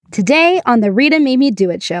Today on the Rita Made Me Do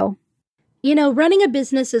It show. You know, running a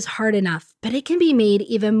business is hard enough, but it can be made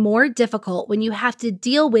even more difficult when you have to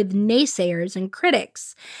deal with naysayers and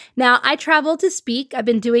critics. Now, I travel to speak. I've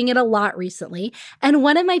been doing it a lot recently. And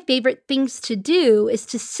one of my favorite things to do is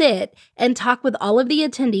to sit and talk with all of the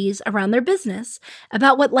attendees around their business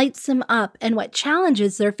about what lights them up and what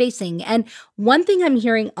challenges they're facing. And one thing I'm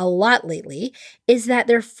hearing a lot lately is that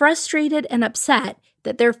they're frustrated and upset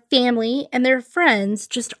that their family and their friends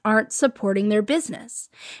just aren't supporting their business.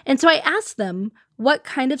 And so I asked them, what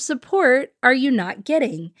kind of support are you not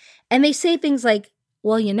getting? And they say things like,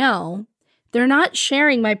 well, you know, they're not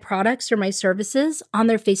sharing my products or my services on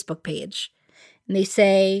their Facebook page. And they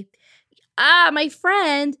say, my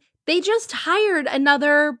friend, they just hired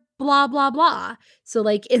another blah, blah, blah. So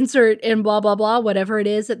like insert in blah, blah, blah, whatever it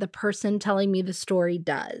is that the person telling me the story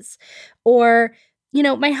does. Or, you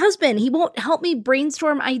know, my husband, he won't help me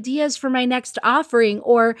brainstorm ideas for my next offering,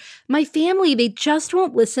 or my family, they just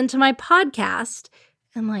won't listen to my podcast.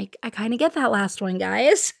 And like, I kind of get that last one,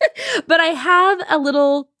 guys. But I have a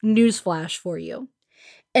little newsflash for you.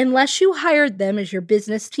 Unless you hired them as your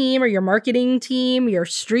business team or your marketing team, your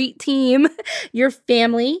street team, your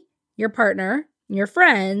family, your partner, your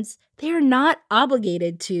friends, they are not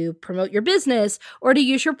obligated to promote your business or to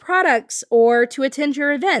use your products or to attend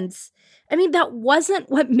your events. I mean, that wasn't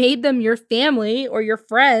what made them your family or your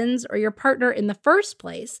friends or your partner in the first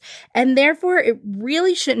place. And therefore, it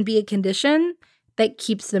really shouldn't be a condition that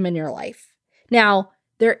keeps them in your life. Now,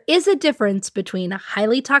 there is a difference between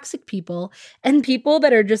highly toxic people and people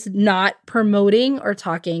that are just not promoting or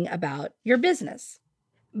talking about your business.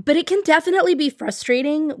 But it can definitely be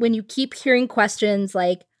frustrating when you keep hearing questions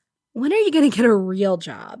like, when are you going to get a real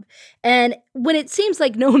job? And when it seems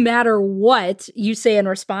like no matter what you say in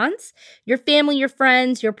response, your family, your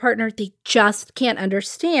friends, your partner, they just can't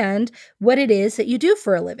understand what it is that you do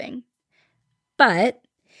for a living. But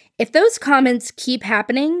if those comments keep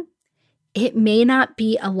happening, it may not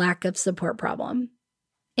be a lack of support problem.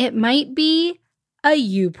 It might be a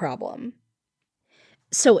you problem.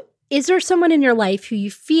 So is there someone in your life who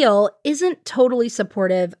you feel isn't totally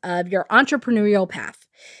supportive of your entrepreneurial path?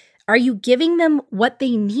 Are you giving them what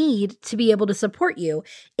they need to be able to support you?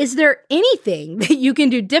 Is there anything that you can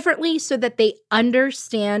do differently so that they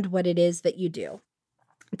understand what it is that you do?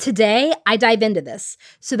 Today, I dive into this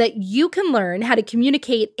so that you can learn how to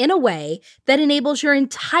communicate in a way that enables your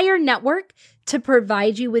entire network to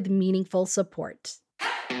provide you with meaningful support.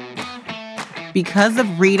 Because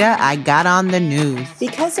of Rita, I got on the news.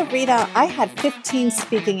 Because of Rita, I had 15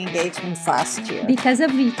 speaking engagements last year. Because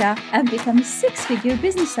of Rita, I've become a six-figure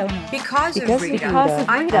business owner. Because of Rita,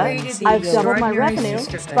 I've doubled my revenue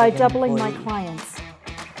by doubling my clients.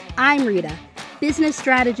 I'm Rita, business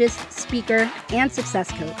strategist, speaker, and success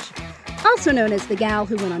coach. Also known as the gal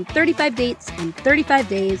who went on 35 dates in 35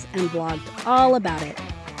 days and blogged all about it.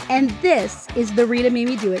 And this is the Rita Made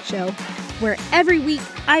Me Do It show, where every week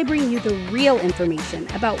I bring you the real information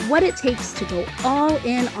about what it takes to go all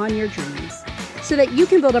in on your dreams so that you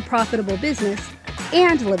can build a profitable business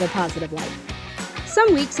and live a positive life.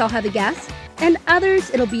 Some weeks I'll have a guest, and others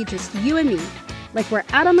it'll be just you and me, like we're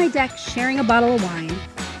out on my deck sharing a bottle of wine.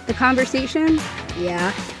 The conversation,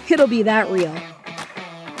 yeah, it'll be that real.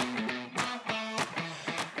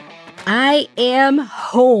 I am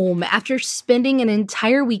home after spending an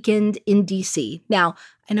entire weekend in DC. Now,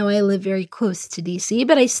 I know I live very close to DC,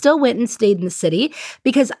 but I still went and stayed in the city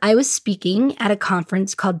because I was speaking at a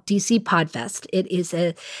conference called DC Podfest.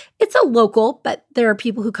 It's a local, but there are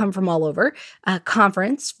people who come from all over,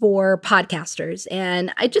 conference for podcasters.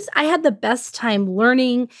 And I had the best time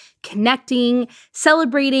learning, connecting,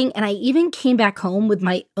 celebrating, and I even came back home with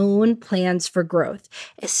my own plans for growth,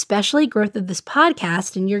 especially growth of this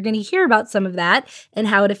podcast. And you're going to hear about some of that and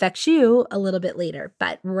how it affects you a little bit later.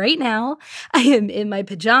 But right now, I am in my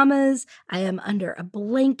pajamas. I am under a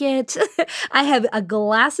blanket. I have a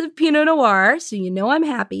glass of Pinot Noir, so you know I'm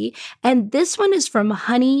happy. And this one is from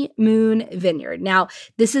Honeymoon Vineyard. Now,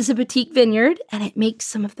 this is a boutique vineyard, and it makes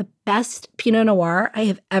some of the best Pinot Noir I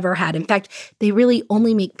have ever had. In fact, they really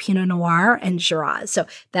only make Pinot Noir and Shiraz. So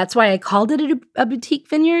that's why I called it a boutique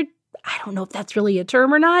vineyard. I don't know if that's really a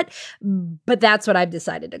term or not, but that's what I've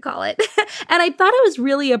decided to call it. And I thought it was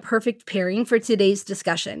really a perfect pairing for today's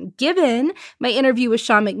discussion, given my interview with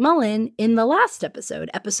Sean McMullen in the last episode,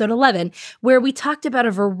 episode 11, where we talked about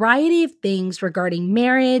a variety of things regarding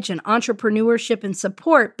marriage and entrepreneurship and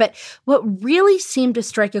support. But what really seemed to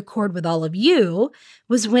strike a chord with all of you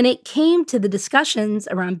was when it came to the discussions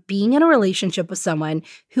around being in a relationship with someone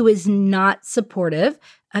who is not supportive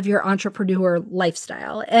of your entrepreneur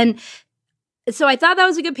lifestyle. And so I thought that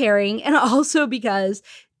was a good pairing. And also because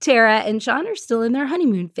Tara and Sean are still in their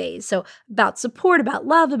honeymoon phase. So about support, about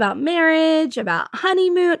love, about marriage, about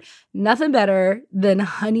honeymoon, nothing better than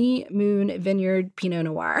Honeymoon Vineyard Pinot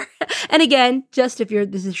Noir. And again, just if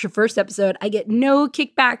this is your first episode, I get no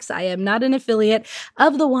kickbacks. I am not an affiliate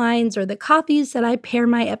of the wines or the coffees that I pair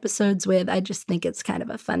my episodes with. I just think it's kind of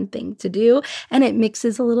a fun thing to do. And it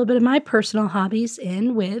mixes a little bit of my personal hobbies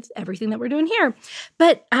in with everything that we're doing here.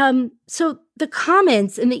 But so the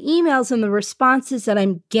comments and the emails and the responses that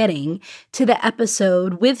I'm getting to the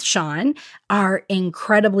episode with Sean are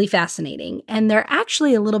incredibly fascinating. And they're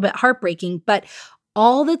actually a little bit heartbreaking, but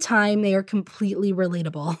all the time they are completely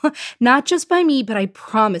relatable, not just by me, but I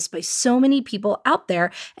promise by so many people out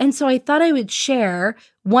there. And so I thought I would share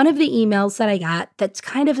one of the emails that I got that's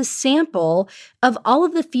kind of a sample of all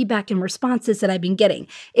of the feedback and responses that I've been getting.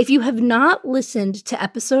 If you have not listened to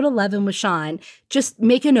episode 11 with Sean, just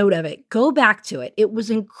make a note of it. Go back to it. It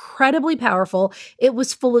was incredibly powerful. It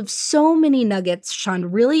was full of so many nuggets. Sean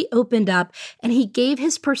really opened up and he gave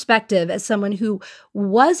his perspective as someone who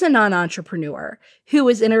was a non-entrepreneur, who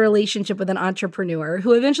was in a relationship with an entrepreneur,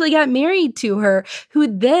 who eventually got married to her, who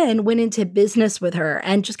then went into business with her,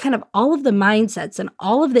 and just kind of all of the mindsets and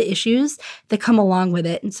all of the issues that come along with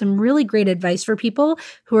it, and some really great advice for people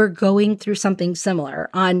who are going through something similar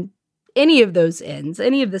on any of those ends,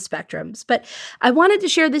 any of the spectrums. But I wanted to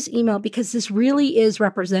share this email because this really is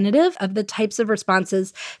representative of the types of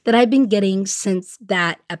responses that I've been getting since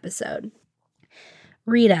that episode.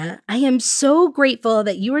 Rita, I am so grateful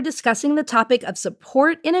that you are discussing the topic of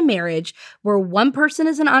support in a marriage where one person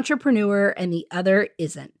is an entrepreneur and the other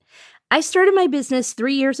isn't. I started my business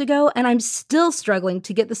 3 years ago, and I'm still struggling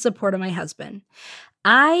to get the support of my husband.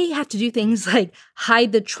 I have to do things like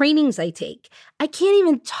hide the trainings I take. I can't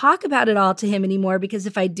even talk about it all to him anymore because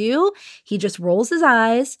if I do, he just rolls his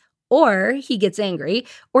eyes, or he gets angry,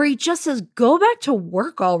 or he just says, go back to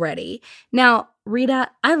work already. Now, Rita,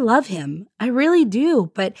 I love him. I really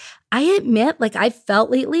do. But I admit, I've felt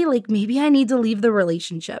lately like maybe I need to leave the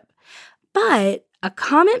relationship. But a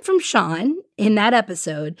comment from Sean in that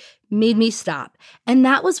episode made me stop. And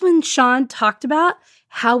that was when Sean talked about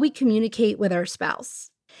how we communicate with our spouse.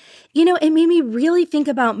 It made me really think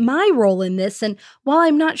about my role in this. And while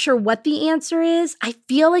I'm not sure what the answer is, I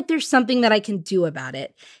feel like there's something that I can do about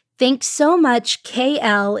it. Thanks so much,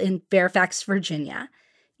 KL in Fairfax, Virginia.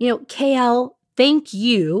 KL, thank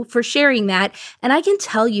you for sharing that. And I can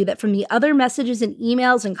tell you that from the other messages and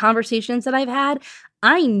emails and conversations that I've had,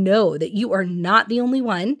 I know that you are not the only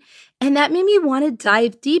one. And that made me want to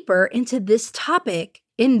dive deeper into this topic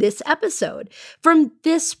in this episode from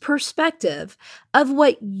this perspective of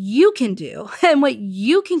what you can do and what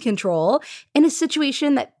you can control in a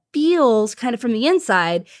situation that feels kind of from the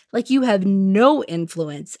inside like you have no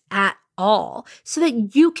influence at all, so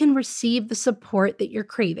that you can receive the support that you're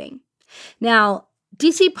craving. Now,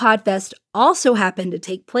 DC Podfest also happened to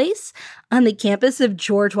take place on the campus of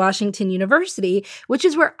George Washington University, which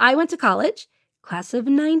is where I went to college, class of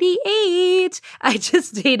 98. I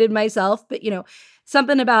just dated myself, but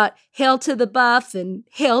something about hail to the buff and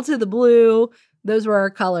hail to the blue. Those were our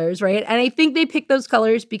colors, right? And I think they picked those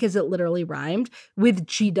colors because it literally rhymed with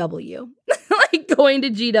GW, like going to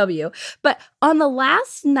GW. But on the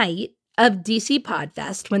last night of DC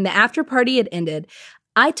Podfest, when the after party had ended,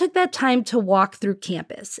 I took that time to walk through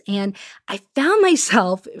campus, and I found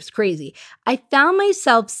myself, it was crazy, I found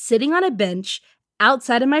myself sitting on a bench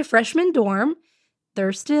outside of my freshman dorm,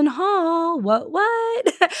 Thurston Hall,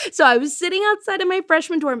 what? So I was sitting outside of my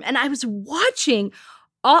freshman dorm, and I was watching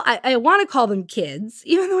I want to call them kids,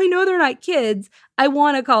 even though I know they're not kids, I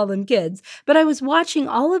want to call them kids, but I was watching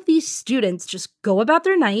all of these students just go about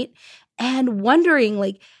their night and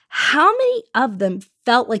wondering, how many of them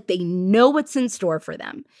felt like they know what's in store for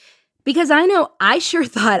them. Because I know I sure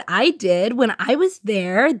thought I did when I was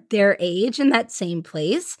their age, in that same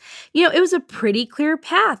place. It was a pretty clear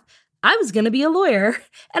path. I was going to be a lawyer.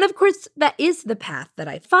 And of course, that is the path that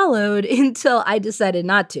I followed until I decided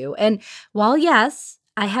not to. And while yes,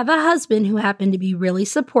 I have a husband who happened to be really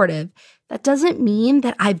supportive, that doesn't mean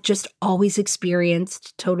that I've just always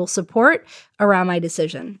experienced total support around my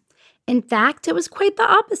decision. In fact, it was quite the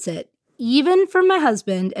opposite. Even from my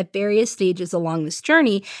husband at various stages along this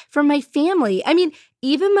journey, from my family. I mean,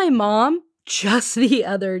 even my mom, just the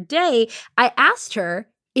other day, I asked her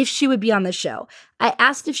if she would be on the show. I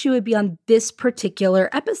asked if she would be on this particular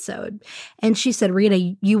episode. And she said,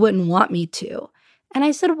 Rita, you wouldn't want me to. And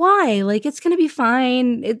I said, why? It's going to be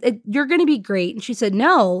fine. You're going to be great. And she said,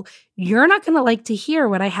 no, you're not going to like to hear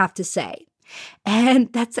what I have to say.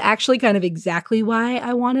 And that's actually kind of exactly why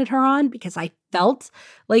I wanted her on, because I felt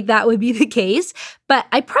like that would be the case, but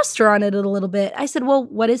I pressed her on it a little bit. I said, well,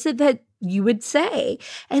 what is it that you would say?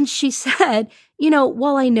 And she said,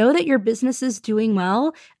 while I know that your business is doing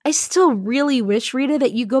well, I still really wish, Rita,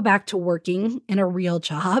 that you go back to working in a real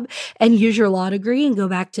job and use your law degree and go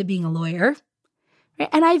back to being a lawyer. Right?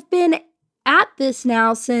 And I've been at this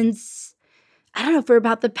now since, for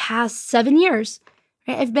about the past 7 years.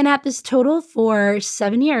 Right? I've been at this total for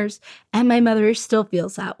 7 years, and my mother still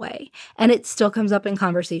feels that way, and it still comes up in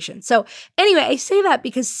conversation. So anyway, I say that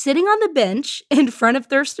because sitting on the bench in front of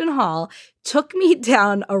Thurston Hall took me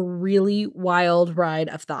down a really wild ride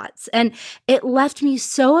of thoughts, and it left me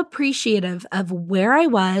so appreciative of where I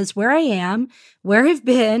was, where I am, where I've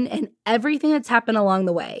been, and everything that's happened along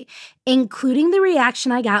the way, including the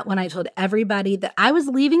reaction I got when I told everybody that I was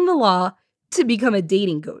leaving the law to become a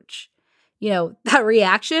dating coach. That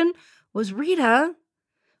reaction was, Rita,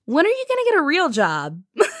 when are you going to get a real job?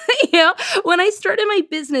 When I started my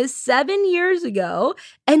business 7 years ago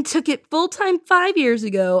and took it full-time 5 years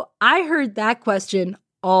ago, I heard that question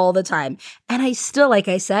all the time. And I still, like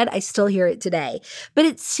I said, I still hear it today. But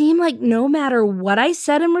it seemed like no matter what I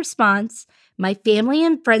said in response, my family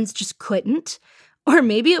and friends just couldn't. Or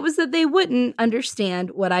maybe it was that they wouldn't understand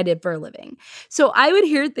what I did for a living. So I would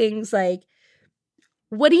hear things like,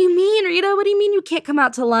 what do you mean, Rita? What do you mean you can't come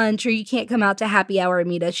out to lunch or you can't come out to happy hour and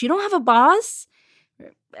meet us? You don't have a boss?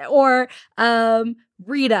 Or,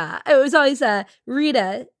 Rita, it was always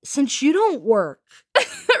Rita, since you don't work,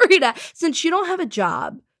 Rita, since you don't have a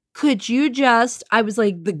job, could you just, I was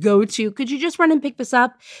like the go-to, could you just run and pick this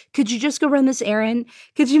up? Could you just go run this errand?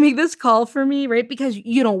 Could you make this call for me, right? Because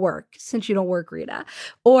you don't work, since you don't work, Rita.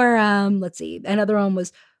 Or, let's see, another one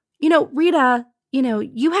was, Rita,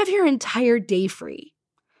 you have your entire day free.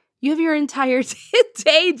 You have your entire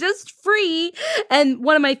day just free. And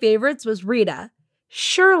one of my favorites was, Rita,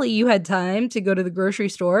 surely you had time to go to the grocery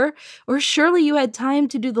store, or surely you had time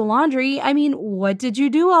to do the laundry. I mean, what did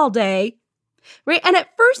you do all day? Right? And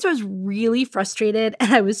at first I was really frustrated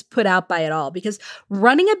and I was put out by it all because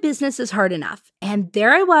running a business is hard enough. And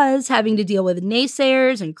there I was having to deal with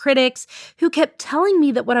naysayers and critics who kept telling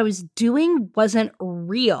me that what I was doing wasn't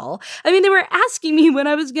real. I mean, they were asking me when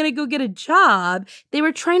I was going to go get a job. They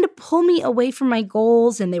were trying to pull me away from my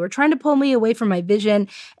goals and they were trying to pull me away from my vision.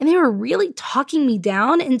 And they were really talking me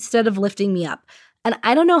down instead of lifting me up. And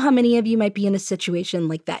I don't know how many of you might be in a situation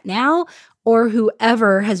like that now, or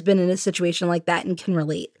whoever has been in a situation like that and can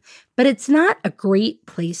relate. But it's not a great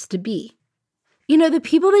place to be. The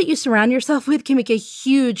people that you surround yourself with can make a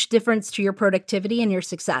huge difference to your productivity and your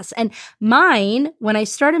success. And mine, when I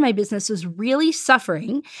started my business, was really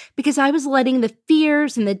suffering because I was letting the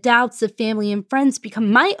fears and the doubts of family and friends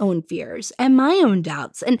become my own fears and my own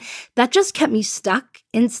doubts. And that just kept me stuck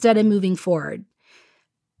instead of moving forward.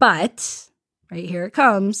 But, right here it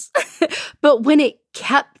comes, but when it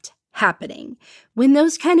kept happening, when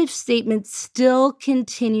those kind of statements still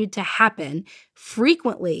continued to happen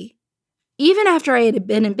frequently, even after I had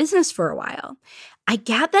been in business for a while, I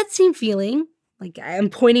got that same feeling, like I'm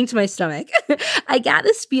pointing to my stomach. I got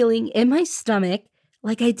this feeling in my stomach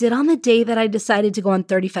like I did on the day that I decided to go on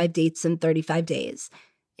 35 dates in 35 days.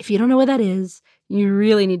 If you don't know what that is, you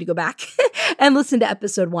really need to go back and listen to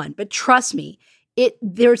episode 1. But trust me,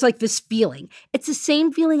 there's like this feeling. It's the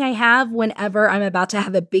same feeling I have whenever I'm about to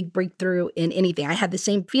have a big breakthrough in anything. I had the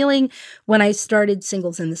same feeling when I started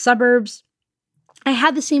Singles in the Suburbs. I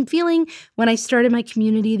had the same feeling when I started my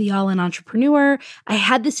community, The All-In Entrepreneur. I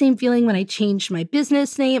had the same feeling when I changed my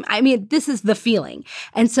business name. I mean, this is the feeling.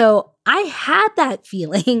 And so I had that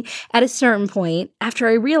feeling at a certain point after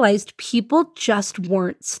I realized people just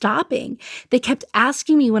weren't stopping. They kept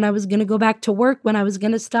asking me when I was going to go back to work, when I was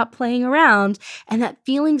going to stop playing around. And that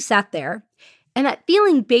feeling sat there. And that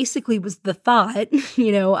feeling basically was the thought,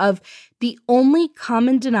 of the only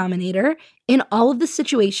common denominator in all of the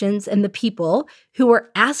situations and the people who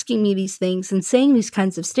were asking me these things and saying these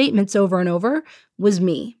kinds of statements over and over was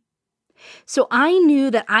me. So I knew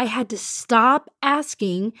that I had to stop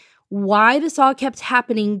asking why this all kept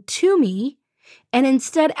happening to me and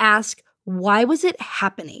instead ask, why was it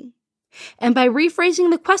happening? And by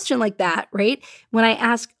rephrasing the question like that, right? When I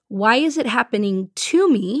ask, why is it happening to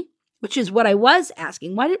me? Which is what I was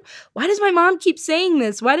asking. Why does my mom keep saying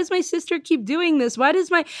this? Why does my sister keep doing this? Why do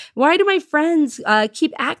my friends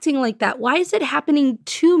keep acting like that? Why is it happening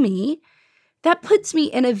to me? That puts me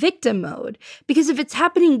in a victim mode because if it's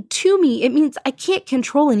happening to me, it means I can't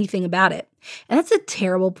control anything about it. And that's a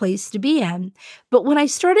terrible place to be in. But when I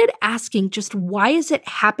started asking just why is it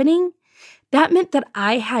happening, that meant that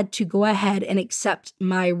I had to go ahead and accept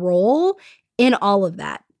my role in all of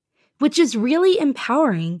that. which is really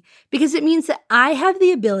empowering because it means that I have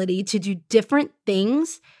the ability to do different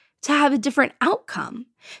things to have a different outcome.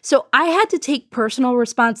 So I had to take personal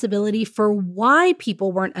responsibility for why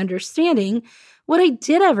people weren't understanding what I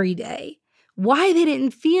did every day, why they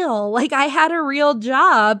didn't feel like I had a real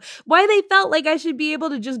job, why they felt like I should be able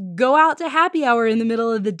to just go out to happy hour in the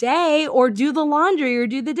middle of the day or do the laundry or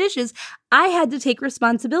do the dishes. I had to take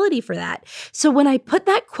responsibility for that. So when I put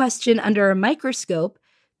that question under a microscope,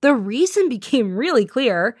 the reason became really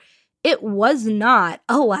clear. It was not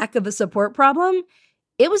a lack of a support problem.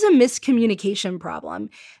 It was a miscommunication problem,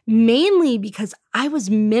 mainly because I was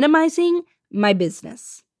minimizing my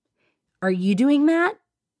business. Are you doing that?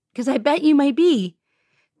 Because I bet you might be.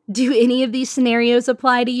 Do any of these scenarios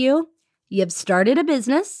apply to you? You have started a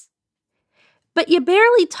business, but you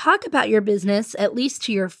barely talk about your business, at least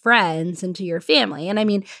to your friends and to your family. And I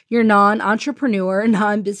mean, your non-entrepreneur,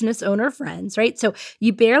 non-business owner friends, right? So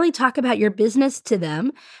you barely talk about your business to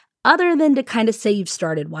them other than to kind of say you've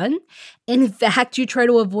started one. And in fact, you try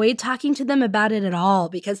to avoid talking to them about it at all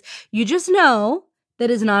because you just know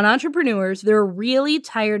that as non-entrepreneurs, they're really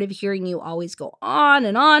tired of hearing you always go on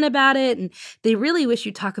and on about it. And they really wish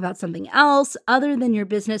you talk about something else other than your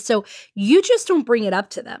business. So you just don't bring it up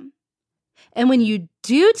to them. And when you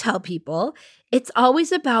do tell people, it's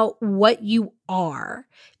always about what you are,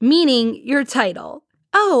 meaning your title.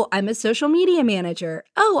 Oh, I'm a social media manager.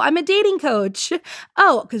 Oh, I'm a dating coach.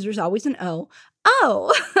 Oh, because there's always an O.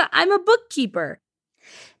 Oh, I'm a bookkeeper.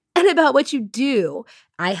 And about what you do.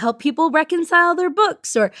 I help people reconcile their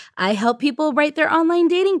books, or I help people write their online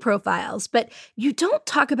dating profiles. But you don't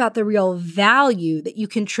talk about the real value that you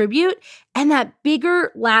contribute and that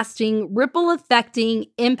bigger, lasting, ripple affecting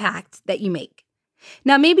impact that you make.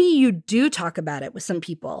 Now, maybe you do talk about it with some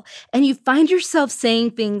people and you find yourself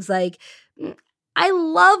saying things like, I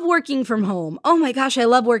love working from home. Oh my gosh, I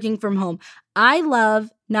love working from home. I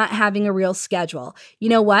love not having a real schedule. You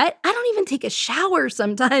know what? I don't even take a shower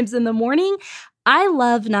sometimes in the morning. I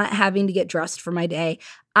love not having to get dressed for my day.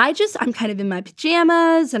 I'm kind of in my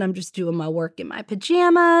pajamas and I'm just doing my work in my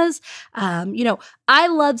pajamas. I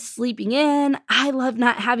love sleeping in. I love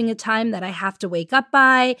not having a time that I have to wake up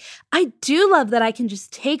by. I do love that I can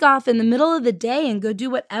just take off in the middle of the day and go do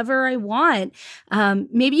whatever I want.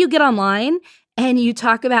 Maybe you get online and you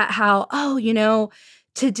talk about how,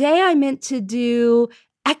 today I meant to do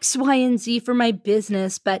X, Y, and Z for my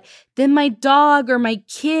business, but then my dog or my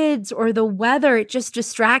kids or the weather, it just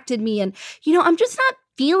distracted me. And, I'm just not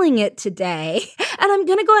feeling it today. And I'm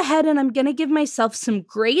going to go ahead and I'm going to give myself some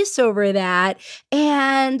grace over that.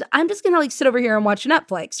 And I'm just going to sit over here and watch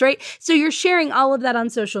Netflix, right? So you're sharing all of that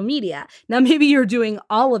on social media. Now, maybe you're doing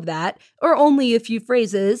all of that or only a few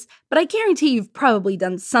phrases, but I guarantee you've probably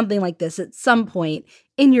done something like this at some point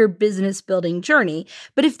in your business building journey.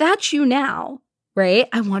 But if that's you now, right,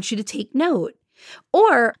 I want you to take note.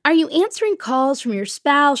 Or are you answering calls from your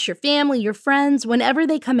spouse, your family, your friends whenever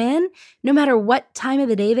they come in, no matter what time of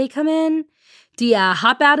the day they come in? Do you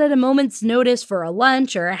hop out at a moment's notice for a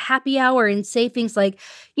lunch or a happy hour and say things like,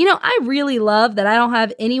 I really love that I don't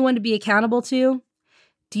have anyone to be accountable to?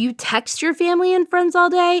 Do you text your family and friends all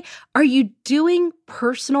day? Are you doing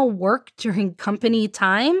personal work during company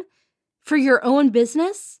time for your own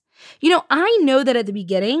business? I know that at the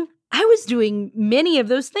beginning, I was doing many of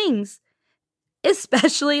those things,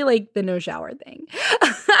 especially the no shower thing.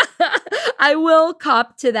 I will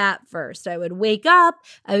cop to that first. I would wake up,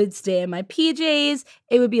 I would stay in my PJs.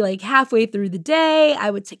 It would be halfway through the day. I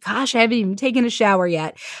would say, gosh, I haven't even taken a shower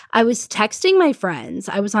yet. I was texting my friends.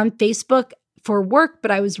 I was on Facebook for work,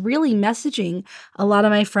 but I was really messaging a lot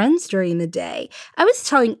of my friends during the day. I was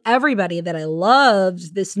telling everybody that I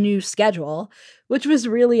loved this new schedule, which was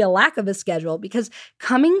really a lack of a schedule because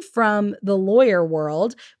coming from the lawyer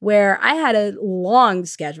world where I had a long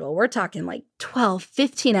schedule, we're talking 12,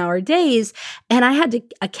 15-hour days, and I had to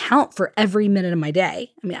account for every minute of my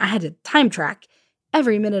day. I mean, I had to time track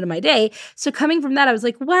every minute of my day. So coming from that, I was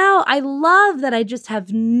like, wow, I love that I just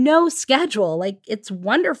have no schedule. It's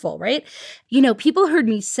wonderful, right? People heard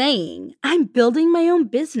me saying, I'm building my own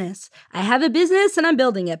business. I have a business and I'm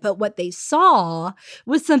building it. But what they saw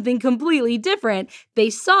was something completely different. They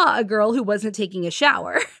saw a girl who wasn't taking a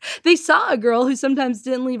shower. They saw a girl who sometimes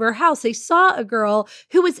didn't leave her house. They saw a girl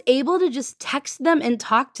who was able to just text them and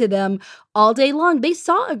talk to them all day long. They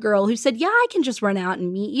saw a girl who said, yeah, I can just run out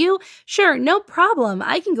and meet you. Sure, no problem.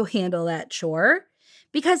 I can go handle that chore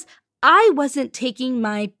because I wasn't taking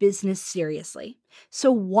my business seriously.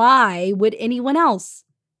 So why would anyone else?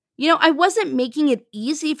 I wasn't making it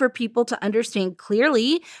easy for people to understand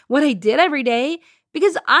clearly what I did every day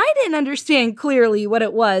because I didn't understand clearly what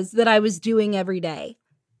it was that I was doing every day.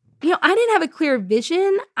 I didn't have a clear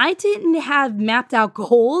vision. I didn't have mapped out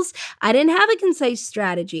goals. I didn't have a concise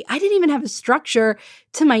strategy. I didn't even have a structure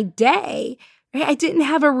to my day. Right? I didn't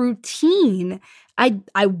have a routine. I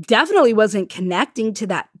definitely wasn't connecting to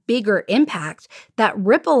that bigger impact, that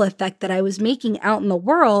ripple effect that I was making out in the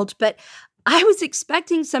world, but I was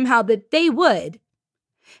expecting somehow that they would.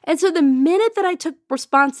 And so the minute that I took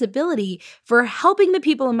responsibility for helping the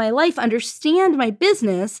people in my life understand my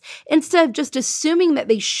business, instead of just assuming that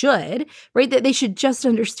they should, right, that they should just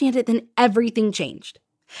understand it, then everything changed.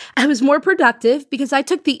 I was more productive because I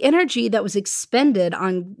took the energy that was expended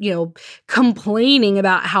on, complaining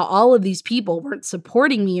about how all of these people weren't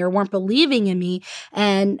supporting me or weren't believing in me,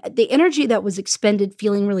 and the energy that was expended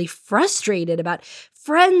feeling really frustrated about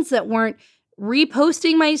friends that weren't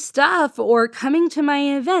reposting my stuff or coming to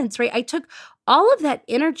my events, right? I took all of that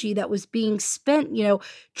energy that was being spent,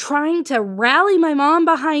 trying to rally my mom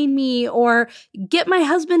behind me or get my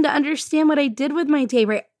husband to understand what I did with my day,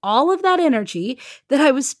 right? All of that energy that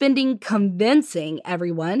I was spending convincing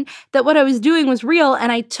everyone that what I was doing was real.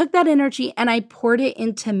 And I took that energy and I poured it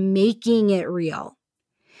into making it real.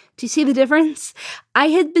 Do you see the difference? I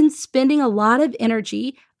had been spending a lot of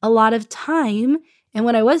energy, a lot of time, and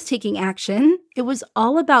when I was taking action, it was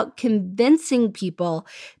all about convincing people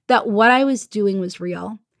that what I was doing was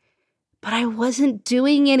real. But I wasn't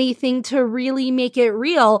doing anything to really make it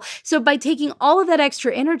real. So by taking all of that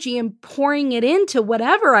extra energy and pouring it into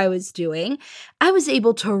whatever I was doing, I was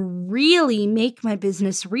able to really make my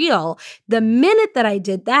business real. The minute that I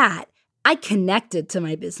did that, I connected to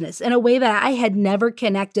my business in a way that I had never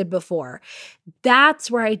connected before. That's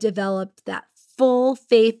where I developed that full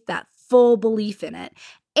faith, that full belief in it.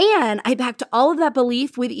 And I backed all of that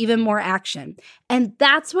belief with even more action. And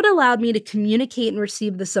that's what allowed me to communicate and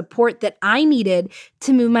receive the support that I needed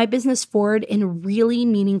to move my business forward in really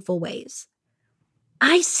meaningful ways.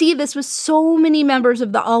 I see this with so many members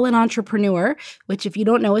of the All In Entrepreneur, which, if you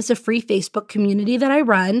don't know, is a free Facebook community that I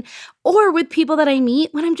run, or with people that I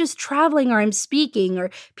meet when I'm just traveling or I'm speaking or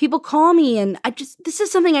people call me. And this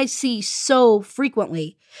is something I see so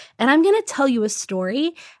frequently. And I'm going to tell you a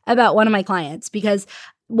story about one of my clients because,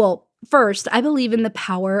 first, I believe in the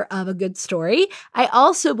power of a good story. I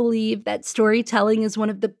also believe that storytelling is one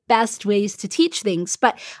of the best ways to teach things.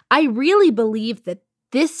 But I really believe that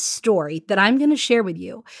this story that I'm going to share with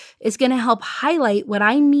you is going to help highlight what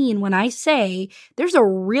I mean when I say there's a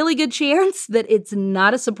really good chance that it's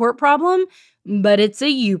not a support problem, but it's a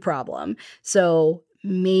you problem. So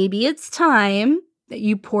maybe it's time that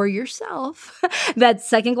you pour yourself that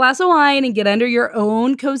second glass of wine and get under your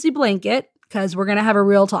own cozy blanket, because we're going to have a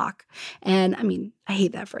real talk. And I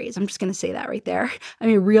hate that phrase. I'm just going to say that right there.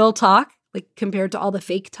 Real talk, like compared to all the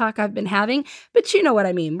fake talk I've been having, but you know what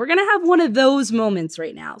I mean. We're going to have one of those moments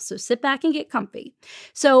right now. So sit back and get comfy.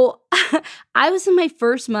 So I was in my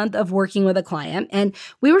first month of working with a client, and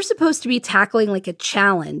we were supposed to be tackling like a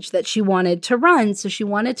challenge that she wanted to run. So she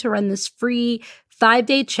wanted to run this free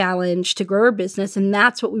 5-day challenge to grow her business, and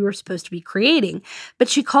that's what we were supposed to be creating. But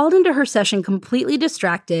she called into her session completely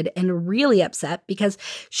distracted and really upset because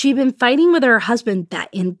she'd been fighting with her husband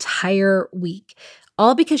that entire week,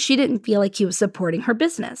 all because she didn't feel like he was supporting her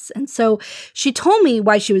business. And so she told me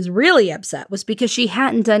why she was really upset was because she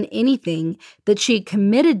hadn't done anything that she had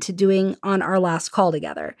committed to doing on our last call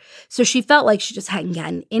together. So she felt like she just hadn't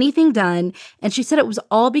gotten anything done. And she said it was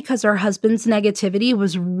all because her husband's negativity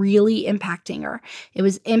was really impacting her. It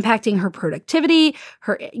was impacting her productivity,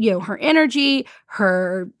 her energy,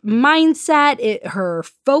 her mindset, her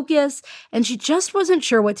focus. And she just wasn't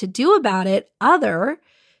sure what to do about it other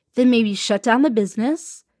then maybe shut down the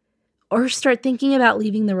business or start thinking about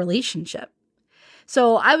leaving the relationship.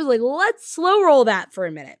 So I was like, let's slow roll that for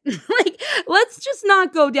a minute. Let's just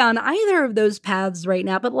not go down either of those paths right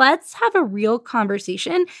now, but let's have a real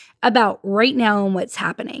conversation about right now and what's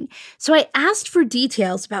happening. So I asked for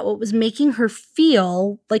details about what was making her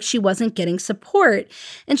feel like she wasn't getting support.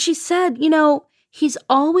 And she said, he's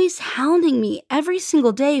always hounding me every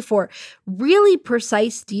single day for really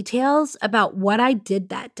precise details about what I did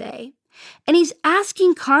that day. And he's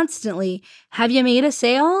asking constantly, have you made a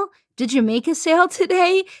sale? Did you make a sale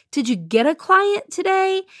today? Did you get a client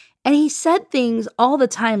today? And he said things all the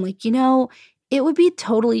time like, it would be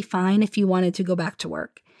totally fine if you wanted to go back to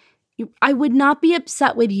work. I would not be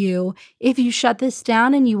upset with you if you shut this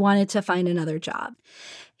down and you wanted to find another job.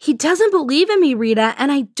 He doesn't believe in me, Rita,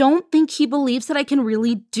 and I don't think he believes that I can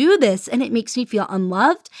really do this, and it makes me feel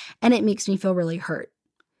unloved, and it makes me feel really hurt.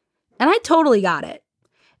 And I totally got it,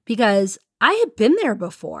 because I had been there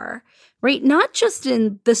before, right? Not just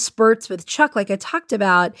in the spurts with Chuck, like I talked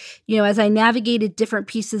about, as I navigated different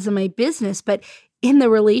pieces of my business, but in the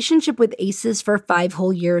relationship with Aces for 5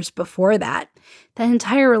 whole years before that. That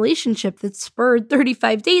entire relationship that spurred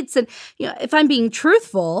 35 dates. And, if I'm being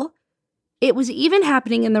truthful, it was even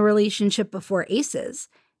happening in the relationship before Aces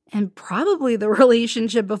and probably the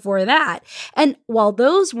relationship before that. And while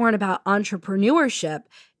those weren't about entrepreneurship,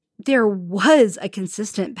 there was a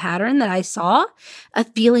consistent pattern that I saw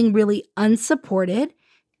of feeling really unsupported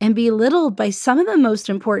and belittled by some of the most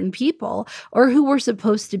important people, or who were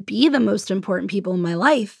supposed to be the most important people in my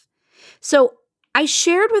life. So I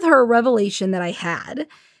shared with her a revelation that I had,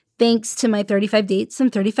 thanks to my 35 dates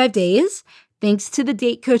and 35 days, thanks to the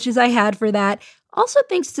date coaches I had for that, also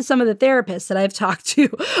thanks to some of the therapists that I've talked to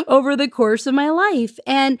over the course of my life.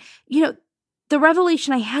 And, the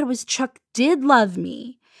revelation I had was Chuck did love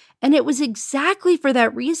me. And it was exactly for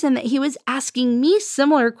that reason that he was asking me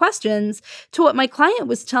similar questions to what my client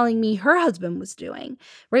was telling me her husband was doing,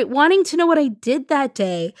 right? Wanting to know what I did that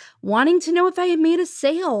day, wanting to know if I had made a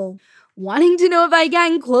sale, wanting to know if I had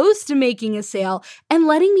gotten close to making a sale, and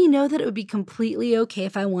letting me know that it would be completely okay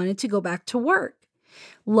if I wanted to go back to work.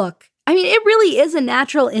 Look, it really is a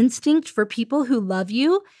natural instinct for people who love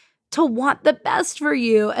you to want the best for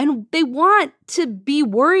you, and they want to be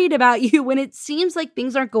worried about you when it seems like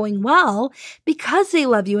things aren't going well, because they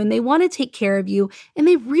love you and they want to take care of you, and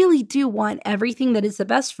they really do want everything that is the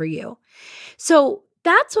best for you. So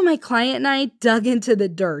that's when my client and I dug into the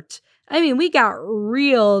dirt. We got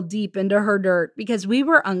real deep into her dirt because we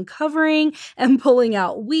were uncovering and pulling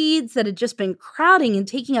out weeds that had just been crowding and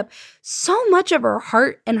taking up so much of her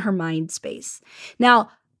heart and her mind space. Now,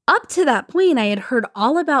 up to that point, I had heard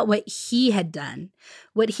all about what he had done,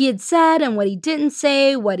 what he had said and what he didn't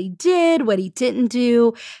say, what he did, what he didn't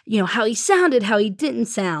do, how he sounded, how he didn't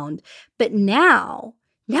sound. But now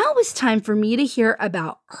it was time for me to hear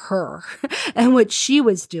about her and what she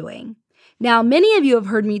was doing. Now, many of you have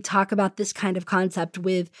heard me talk about this kind of concept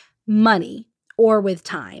with money or with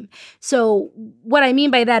time. So what I mean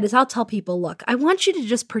by that is I'll tell people, look, I want you to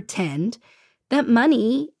just pretend that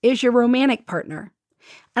money is your romantic partner.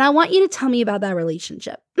 And I want you to tell me about that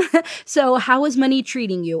relationship. So how is money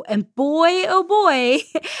treating you? And boy, oh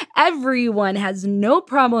boy, everyone has no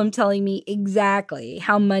problem telling me exactly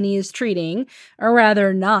how money is treating, or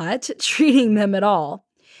rather not treating them at all.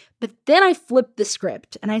 But then I flip the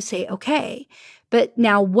script and I say, okay, but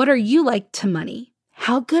now what are you like to money?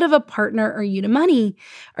 How good of a partner are you to money?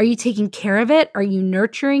 Are you taking care of it? Are you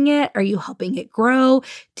nurturing it? Are you helping it grow?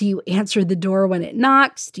 Do you answer the door when it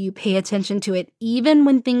knocks? Do you pay attention to it even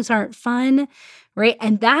when things aren't fun? Right?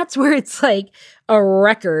 And that's where it's like a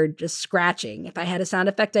record just scratching. If I had a sound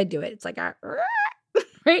effect, I'd do it. It's like a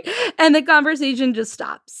right? And the conversation just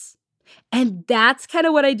stops. And that's kind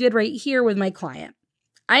of what I did right here with my client.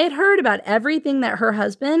 I had heard about everything that her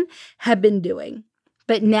husband had been doing.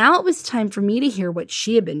 But now it was time for me to hear what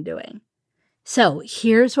she had been doing. So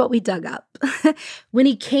here's what we dug up. When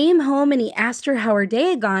he came home and he asked her how her day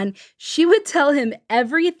had gone, she would tell him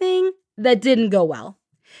everything that didn't go well.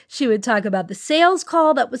 She would talk about the sales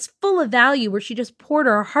call that was full of value, where she just poured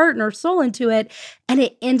her heart and her soul into it, and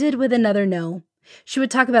it ended with another no. She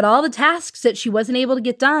would talk about all the tasks that she wasn't able to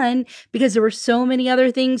get done because there were so many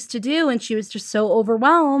other things to do, and she was just so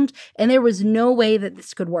overwhelmed, and there was no way that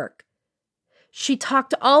this could work. She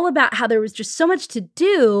talked all about how there was just so much to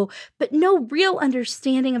do, but no real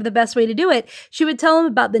understanding of the best way to do it. She would tell him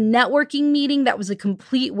about the networking meeting that was a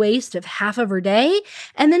complete waste of half of her day.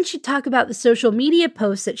 And then she'd talk about the social media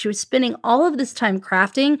posts that she was spending all of this time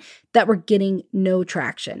crafting that were getting no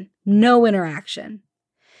traction, no interaction.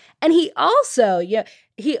 And he also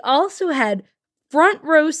had front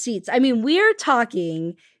row seats. We are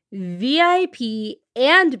talking VIP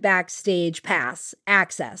and backstage pass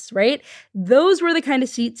access, right? Those were the kind of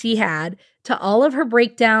seats he had to all of her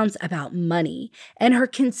breakdowns about money and her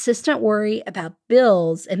consistent worry about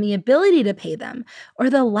bills and the ability to pay them, or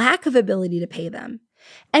the lack of ability to pay them.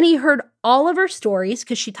 And he heard all of her stories,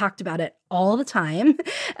 because she talked about it all the time,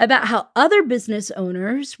 about how other business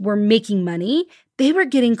owners were making money. They were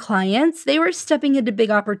getting clients. They were stepping into big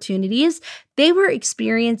opportunities. They were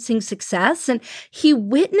experiencing success. And he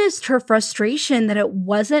witnessed her frustration that it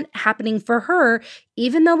wasn't happening for her,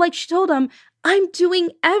 even though, like she told him, I'm doing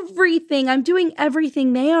everything. I'm doing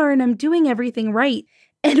everything they are, and I'm doing everything right.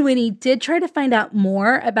 And when he did try to find out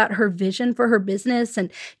more about her vision for her business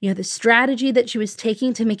and, the strategy that she was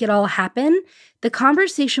taking to make it all happen, the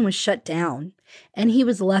conversation was shut down and he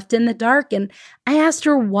was left in the dark. And I asked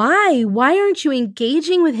her, why? Why aren't you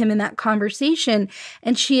engaging with him in that conversation?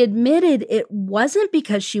 And she admitted it wasn't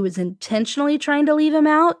because she was intentionally trying to leave him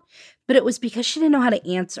out, but it was because she didn't know how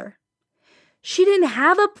to answer. She didn't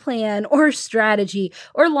have a plan or strategy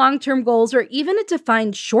or long-term goals or even a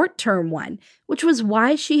defined short-term one, which was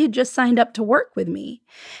why she had just signed up to work with me.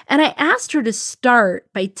 And I asked her to start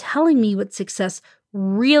by telling me what success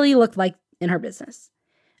really looked like in her business.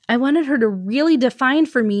 I wanted her to really define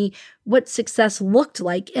for me what success looked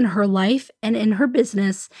like in her life and in her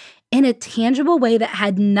business in a tangible way that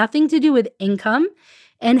had nothing to do with income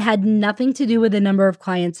and had nothing to do with the number of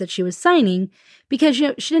clients that she was signing, because she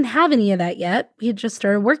didn't have any of that yet. We had just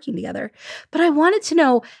started working together. But I wanted to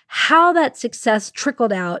know how that success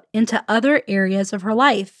trickled out into other areas of her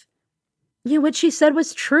life. What she said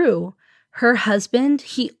was true. Her husband,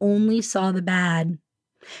 he only saw the bad.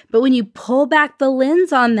 But when you pull back the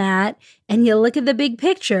lens on that and you look at the big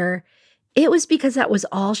picture, it was because that was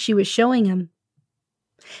all she was showing him.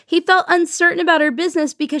 He felt uncertain about her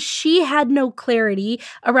business because she had no clarity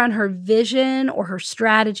around her vision or her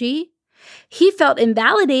strategy. He felt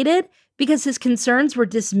invalidated because his concerns were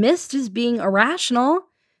dismissed as being irrational.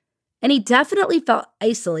 And he definitely felt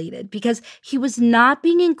isolated because he was not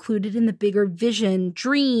being included in the bigger vision,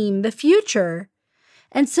 dream, the future.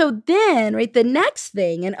 And so then, the next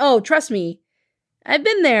thing, and oh, trust me, I've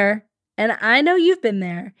been there and I know you've been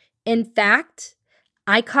there. In fact,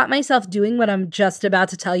 I caught myself doing what I'm just about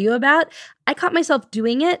to tell you about. I caught myself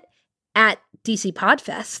doing it at DC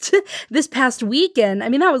Podfest this past weekend. I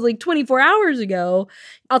mean, that was like 24 hours ago.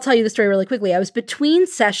 I'll tell you the story really quickly. I was between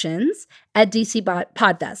sessions at DC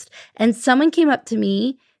Podfest, and someone came up to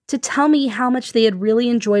me to tell me how much they had really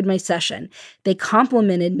enjoyed my session. They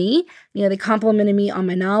complimented me. They complimented me on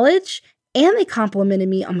my knowledge, and they complimented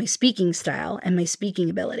me on my speaking style and my speaking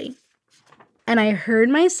ability. And I heard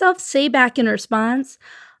myself say back in response,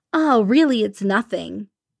 "Oh, really, it's nothing.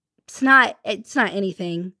 It's not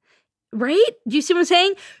anything." Right? Do you see what I'm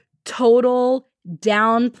saying? Total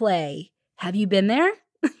downplay. Have you been there?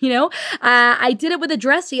 I did it with a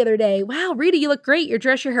dress the other day. Wow, Rita, you look great. Your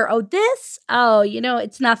dress, your hair. Oh, this? Oh,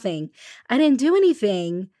 it's nothing. I didn't do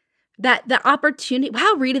anything. The opportunity.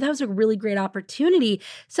 Wow, Rita, that was a really great opportunity.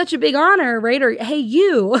 Such a big honor, right? Or hey,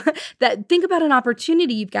 you, think about an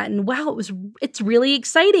opportunity you've gotten. Wow, it's really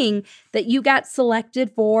exciting that you got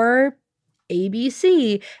selected for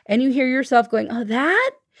ABC. And you hear yourself going, oh,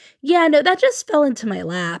 that? Yeah, no, that just fell into my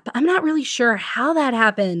lap. I'm not really sure how that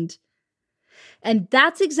happened. And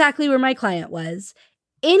that's exactly where my client was.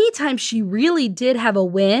 Anytime she really did have a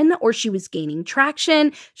win, or she was gaining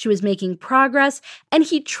traction, she was making progress, and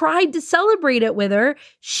he tried to celebrate it with her,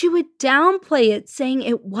 she would downplay it, saying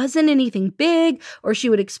it wasn't anything big, or she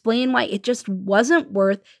would explain why it just wasn't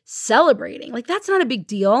worth celebrating. That's not a big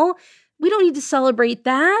deal. We don't need to celebrate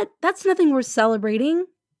that. That's nothing worth celebrating.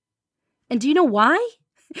 And do you know why?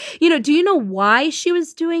 Do you know why she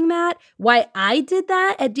was doing that? Why I did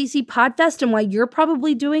that at DC Podfest, and why you're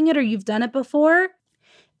probably doing it or you've done it before?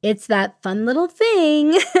 It's that fun little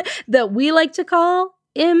thing that we like to call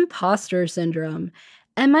imposter syndrome.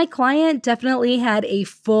 And my client definitely had a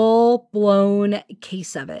full-blown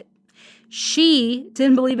case of it. She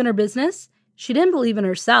didn't believe in her business. She didn't believe in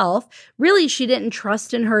herself. Really, she didn't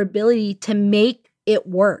trust in her ability to make it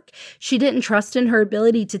work. She didn't trust in her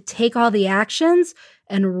ability to take all the actions.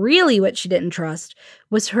 And really what she didn't trust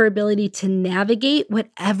was her ability to navigate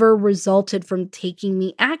whatever resulted from taking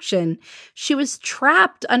the action. She was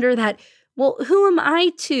trapped under that, well, who am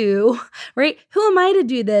I to, right? Who am I to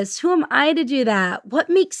do this? Who am I to do that? What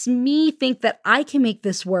makes me think that I can make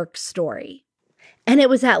this work story? And it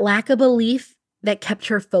was that lack of belief that kept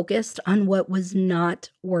her focused on what was not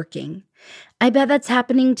working. I bet that's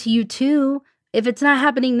happening to you too. If it's not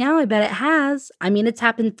happening now, I bet it has. I mean, it's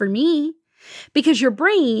happened for me. Because your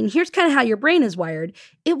brain, here's kind of how your brain is wired.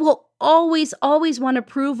 It will always want to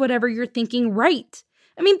prove whatever you're thinking right.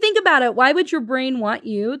 I mean, think about it. Why would your brain want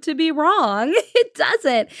you to be wrong? It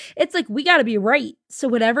doesn't. It's like, we got to be right. So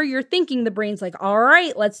whatever you're thinking, the brain's like, all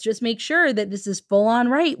right, let's just make sure that this is full on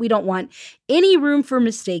right. We don't want any room for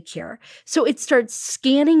mistake here. So it starts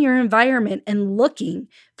scanning your environment and looking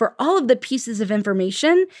for all of the pieces of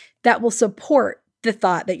information that will support the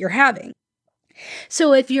thought that you're having.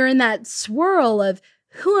 So if you're in that swirl of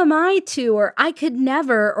who am I to, or I could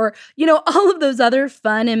never, or, all of those other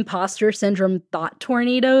fun imposter syndrome thought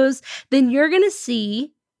tornadoes, then you're going to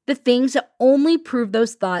see the things that only prove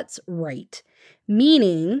those thoughts right.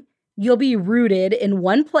 Meaning you'll be rooted in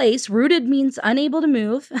one place. Rooted means unable to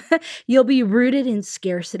move. You'll be rooted in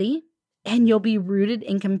scarcity, and you'll be rooted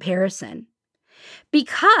in comparison.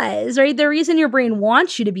 Because, the reason your brain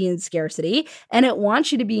wants you to be in scarcity and it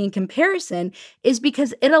wants you to be in comparison is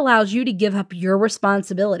because it allows you to give up your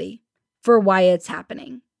responsibility for why it's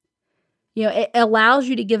happening. It allows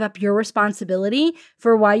you to give up your responsibility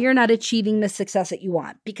for why you're not achieving the success that you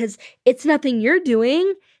want, because it's nothing you're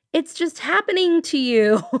doing. It's just happening to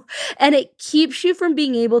you. And it keeps you from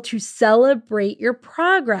being able to celebrate your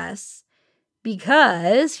progress.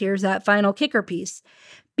 Because here's that final kicker piece.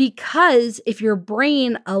 Because if your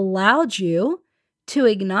brain allowed you to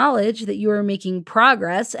acknowledge that you were making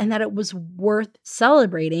progress and that it was worth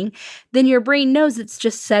celebrating, then your brain knows it's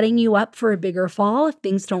just setting you up for a bigger fall if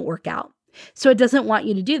things don't work out. So it doesn't want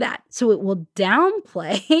you to do that. So it will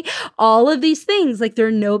downplay all of these things like they're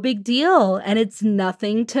no big deal and it's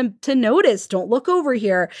nothing to notice. Don't look over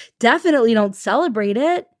here. Definitely don't celebrate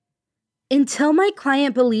it. Until my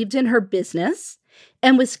client believed in her business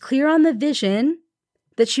and was clear on the vision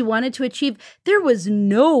that she wanted to achieve, there was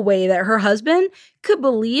no way that her husband could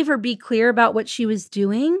believe or be clear about what she was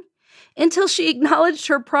doing. Until she acknowledged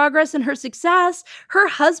her progress and her success, her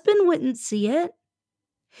husband wouldn't see it.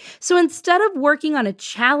 So instead of working on a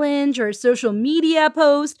challenge or a social media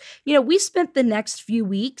post, we spent the next few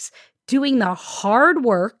weeks doing the hard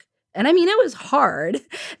work, and I mean, it was hard,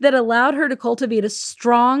 that allowed her to cultivate a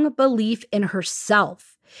strong belief in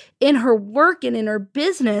herself, in her work and in her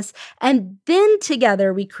business. And then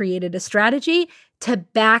together we created a strategy to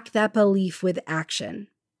back that belief with action.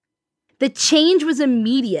 The change was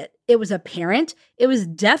immediate. It was apparent. It was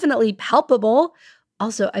definitely palpable.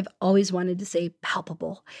 Also, I've always wanted to say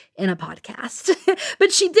palpable in a podcast,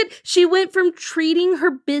 but she did. She went from treating her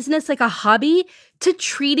business like a hobby to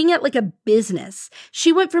treating it like a business.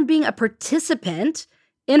 She went from being a participant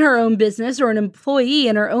in her own business or an employee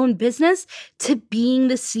in her own business to being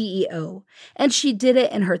the CEO. And she did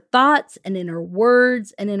it in her thoughts and in her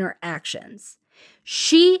words and in her actions.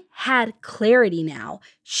 She had clarity now.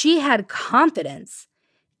 She had confidence.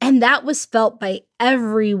 And that was felt by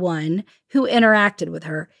everyone who interacted with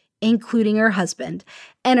her, including her husband.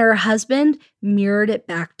 And her husband mirrored it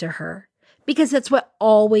back to her, because that's what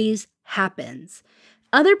always happens.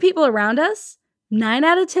 Other people around us, 9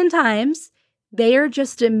 out of 10 times, they are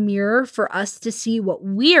just a mirror for us to see what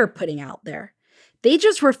we are putting out there. They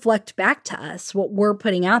just reflect back to us what we're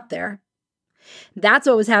putting out there. That's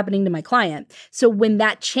what was happening to my client. So when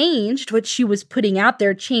that changed, what she was putting out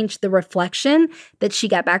there changed, the reflection that she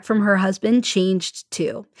got back from her husband changed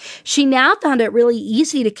too. She now found it really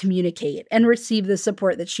easy to communicate and receive the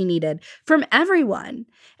support that she needed from everyone.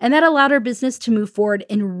 And that allowed her business to move forward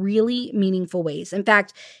in really meaningful ways. In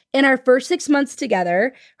fact, in our first 6 months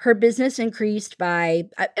together, her business increased by,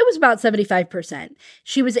 it was about 75%.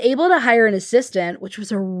 She was able to hire an assistant, which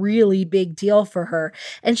was a really big deal for her.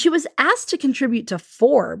 And she was asked to contribute to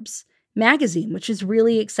Forbes magazine, which is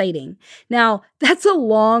really exciting. Now, that's a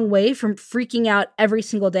long way from freaking out every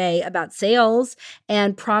single day about sales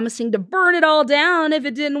and promising to burn it all down if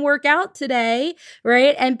it didn't work out today,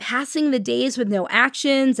 right? And passing the days with no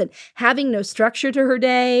actions and having no structure to her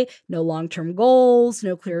day, no long-term goals,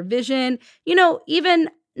 no clear vision, even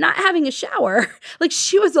not having a shower. Like,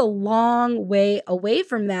 she was a long way away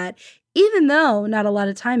from that, even though not a lot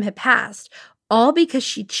of time had passed, all because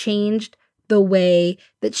she changed the way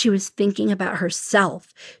that she was thinking about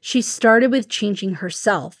herself. She started with changing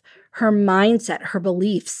herself, her mindset, her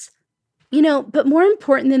beliefs. But more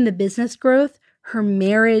important than the business growth, her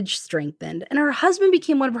marriage strengthened and her husband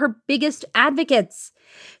became one of her biggest advocates.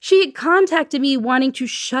 She had contacted me wanting to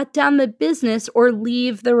shut down the business or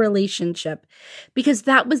leave the relationship because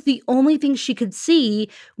that was the only thing she could see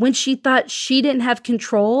when she thought she didn't have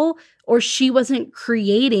control or she wasn't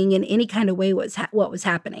creating in any kind of way what was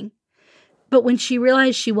happening. But when she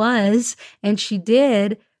realized she was, and she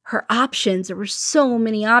did, her options, there were so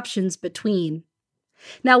many options between.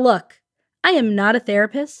 Now look, I am not a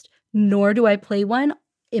therapist, nor do I play one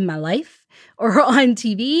in my life or on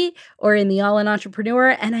TV or in the All In Entrepreneur,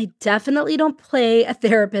 and I definitely don't play a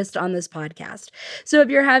therapist on this podcast. So if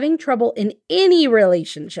you're having trouble in any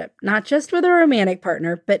relationship, not just with a romantic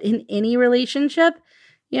partner, but in any relationship,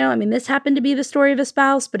 this happened to be the story of a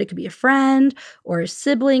spouse, but it could be a friend or a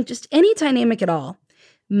sibling, just any dynamic at all.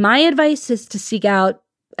 My advice is to seek out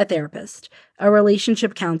a therapist, a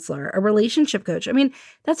relationship counselor, a relationship coach.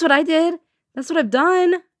 That's what I did. That's what I've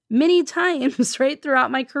done many times, right,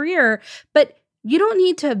 throughout my career. But you don't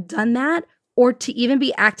need to have done that or to even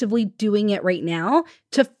be actively doing it right now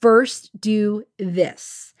to first do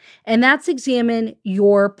this. And that's examine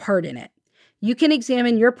your part in it. You can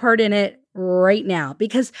examine your part in it right now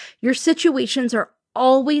because your situations are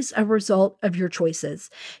always a result of your choices.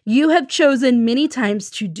 You have chosen many times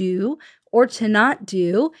to do or to not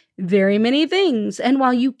do very many things. And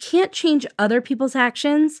while you can't change other people's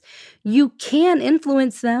actions, you can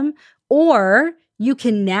influence them or You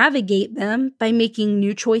can navigate them by making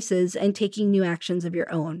new choices and taking new actions of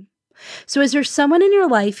your own. So is there someone in your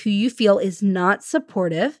life who you feel is not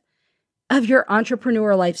supportive of your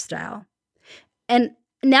entrepreneur lifestyle? And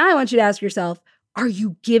now I want you to ask yourself, are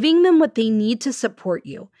you giving them what they need to support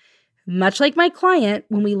you? Much like my client,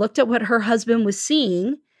 when we looked at what her husband was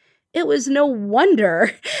seeing, it was no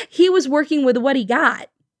wonder he was working with what he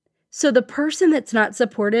got. So the person that's not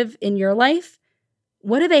supportive in your life,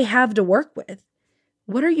 what do they have to work with?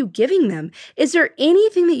 What are you giving them? Is there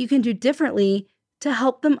anything that you can do differently to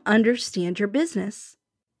help them understand your business?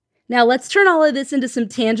 Now, let's turn all of this into some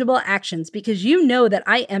tangible actions, because you know that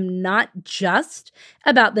I am not just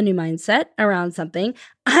about the new mindset around something.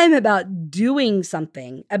 I'm about doing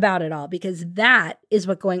something about it all, because that is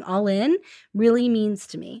what going all in really means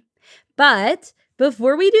to me. But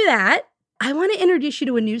before we do that, I want to introduce you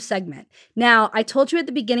to a new segment. Now, I told you at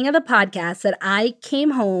the beginning of the podcast that I came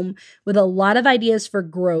home with a lot of ideas for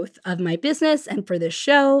growth of my business and for this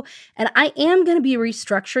show. And I am going to be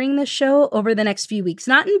restructuring this show over the next few weeks,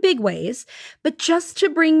 not in big ways, but just to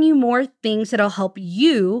bring you more things that'll help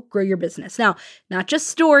you grow your business. Now, not just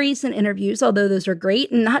stories and interviews, although those are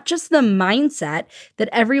great, and not just the mindset that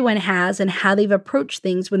everyone has and how they've approached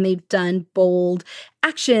things when they've done bold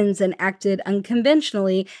actions and acted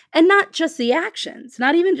unconventionally, and not just the actions,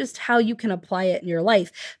 not even just how you can apply it in your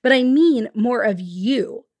life, but I mean more of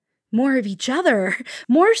you, more of each other,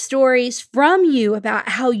 more stories from you about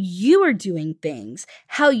how you are doing things,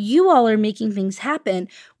 how you all are making things happen,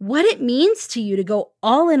 what it means to you to go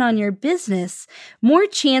all in on your business, more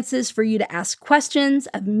chances for you to ask questions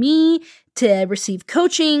of me, to receive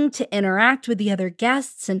coaching, to interact with the other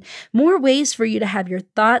guests, and more ways for you to have your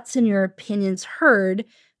thoughts and your opinions heard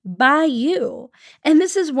by you. And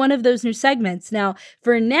this is one of those new segments. Now,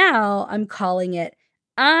 for now, I'm calling it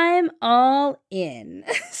I'm All In.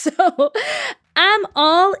 So I'm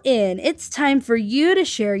all in. It's time for you to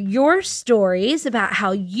share your stories about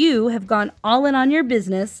how you have gone all in on your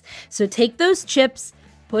business. So take those chips,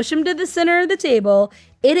 push them to the center of the table.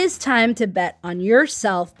 It is time to bet on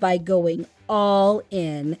yourself by going all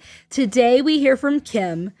in. Today we hear from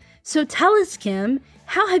Kim. So tell us, Kim,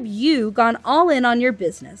 how have you gone all in on your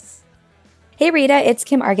business? Hey Rita, it's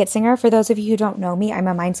Kim Argetsinger. For those of you who don't know me, I'm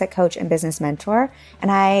a mindset coach and business mentor,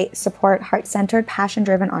 and I support heart-centered,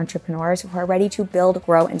 passion-driven entrepreneurs who are ready to build,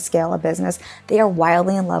 grow, and scale a business they are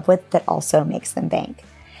wildly in love with that also makes them bank.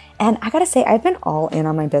 And I gotta say, I've been all in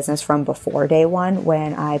on my business from before day one,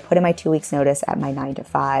 when I put in my 2 weeks notice at my 9 to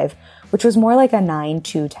 5, which was more like a 9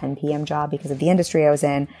 to 10 p.m. job because of the industry I was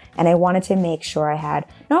in. And I wanted to make sure I had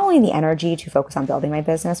not only the energy to focus on building my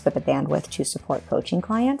business, but the bandwidth to support coaching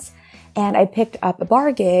clients. And I picked up a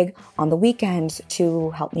bar gig on the weekends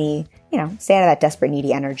to help me, stay out of that desperate,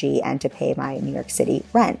 needy energy and to pay my New York City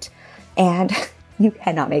rent. And you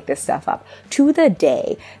cannot make this stuff up. To the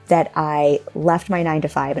day that I left my 9 to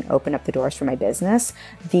 5 and opened up the doors for my business,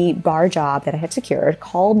 the bar job that I had secured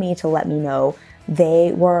called me to let me know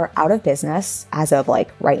they were out of business as of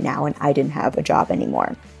right now, and I didn't have a job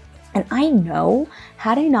anymore. And I know,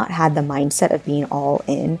 had I not had the mindset of being all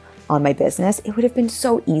in on my business, it would have been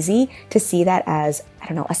so easy to see that as,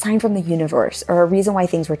 a sign from the universe or a reason why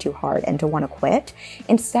things were too hard and to want to quit,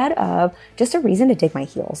 instead of just a reason to dig my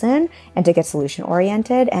heels in and to get solution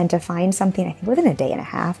oriented and to find something, I think within a day and a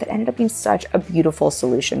half, that ended up being such a beautiful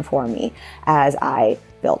solution for me as I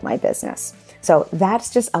built my business. So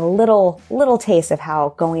that's just a little taste of how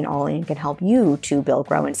going all in can help you to build,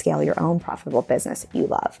 grow, and scale your own profitable business you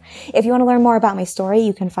love. If you want to learn more about my story,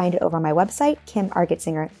 you can find it over on my website,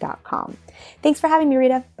 kimargetsinger.com. Thanks for having me,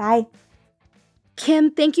 Rita. Bye.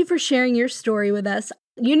 Kim, thank you for sharing your story with us.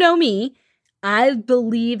 You know me. I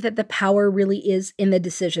believe that the power really is in the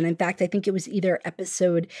decision. In fact, I think it was either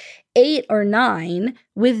episode 8 or 9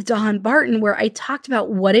 with Dawn Barton, where I talked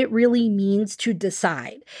about what it really means to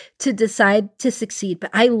decide to succeed.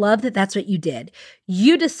 But I love that that's what you did.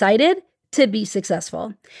 You decided to be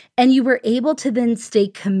successful, and you were able to then stay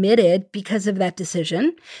committed because of that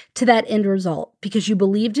decision to that end result, because you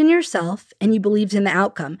believed in yourself and you believed in the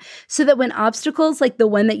outcome, so that when obstacles like the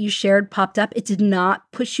one that you shared popped up, it did not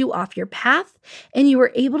push you off your path, and you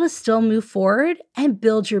were able to still move forward and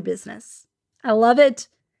build your business. I love it.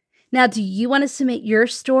 Now, do you want to submit your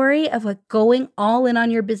story of what going all in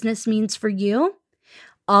on your business means for you?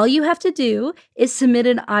 All you have to do is submit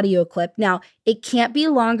an audio clip. Now, it can't be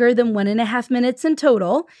longer than 1.5 minutes in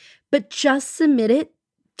total, but just submit it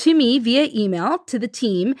to me via email to the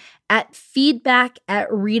team at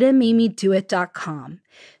feedback@ritamamiedoit.com.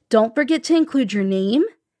 Don't forget to include your name,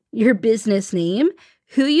 your business name,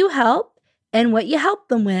 who you help, and what you help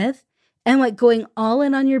them with, and what going all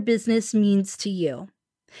in on your business means to you.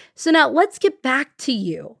 So now let's get back to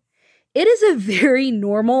you. It is a very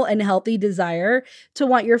normal and healthy desire to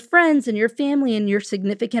want your friends and your family and your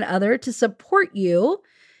significant other to support you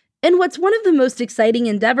in what's one of the most exciting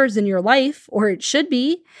endeavors in your life, or it should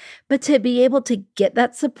be. But to be able to get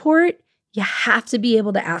that support, you have to be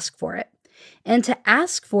able to ask for it. And to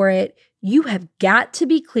ask for it, you have got to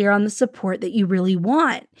be clear on the support that you really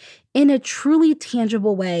want in a truly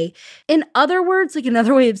tangible way. In other words, like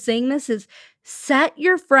another way of saying this is, set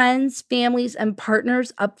your friends, families, and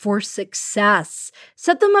partners up for success.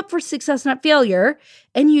 Set them up for success, not failure.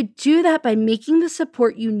 And you do that by making the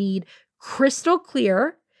support you need crystal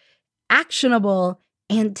clear, actionable,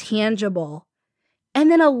 and tangible.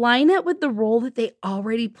 And then align it with the role that they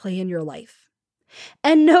already play in your life.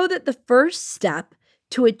 And know that the first step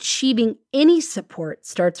to achieving any support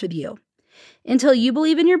starts with you. Until you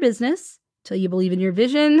believe in your business, until you believe in your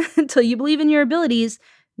vision, until you believe in your abilities,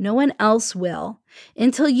 no one else will.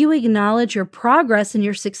 Until you acknowledge your progress and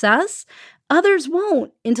your success, others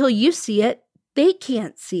won't. Until you see it, they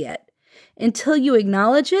can't see it. Until you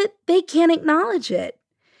acknowledge it, they can't acknowledge it.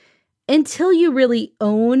 Until you really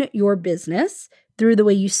own your business through the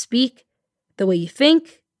way you speak, the way you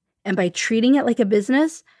think, and by treating it like a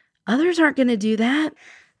business, others aren't going to do that.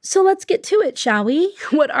 So let's get to it, shall we?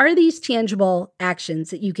 What are these tangible actions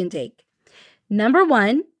that you can take? Number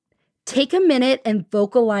one, take a minute and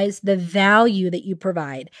vocalize the value that you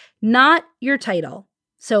provide, not your title.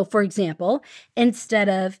 So, for example, instead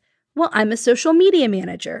of, well, I'm a social media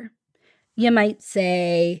manager, you might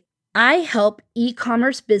say, I help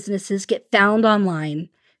e-commerce businesses get found online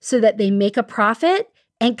so that they make a profit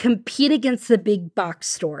and compete against the big box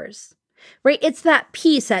stores. Right? It's that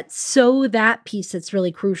piece, that piece that's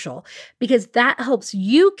really crucial, because that helps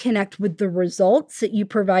you connect with the results that you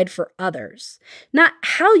provide for others. Not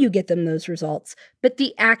how you get them those results, but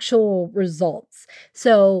the actual results.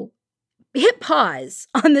 So hit pause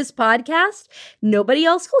on this podcast. Nobody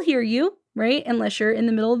else will hear you, right? Unless you're in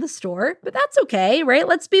the middle of the store, but that's okay, right?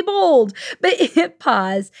 Let's be bold. But hit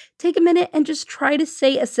pause, take a minute and just try to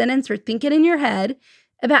say a sentence or think it in your head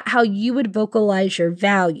about how you would vocalize your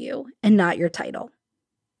value and not your title.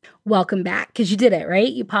 Welcome back, because you did it,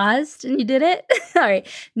 right? You paused and you did it. All right.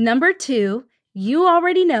 Number two, you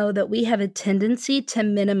already know that we have a tendency to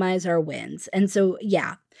minimize our wins. And so,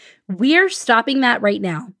 yeah, we're stopping that right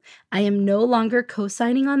now. I am no longer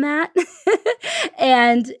co-signing on that.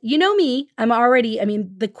 And you know me,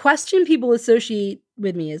 the question people associate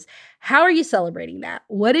with me is, how are you celebrating that?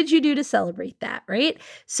 What did you do to celebrate that, right?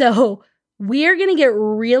 So we're going to get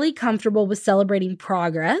really comfortable with celebrating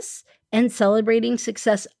progress and celebrating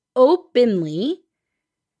success openly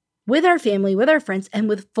with our family, with our friends, and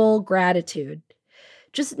with full gratitude.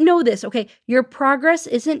 Just know this, okay? Your progress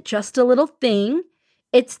isn't just a little thing.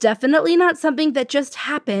 It's definitely not something that just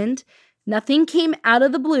happened. Nothing came out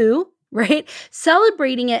of the blue, right?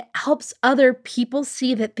 Celebrating it helps other people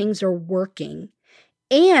see that things are working.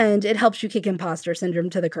 And it helps you kick imposter syndrome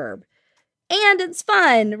to the curb. And it's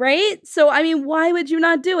fun, right? So, why would you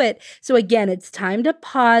not do it? So again, it's time to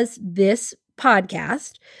pause this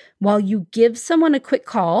podcast while you give someone a quick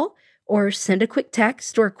call or send a quick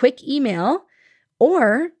text or a quick email.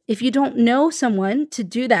 Or if you don't know someone to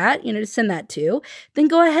do that, to send that to, then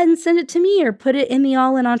go ahead and send it to me or put it in the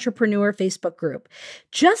All In Entrepreneur Facebook group.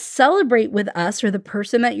 Just celebrate with us or the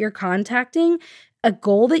person that you're contacting a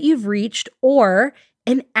goal that you've reached or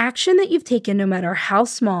an action that you've taken, no matter how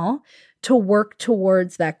small, to work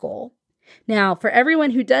towards that goal. Now, for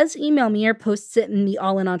everyone who does email me or posts it in the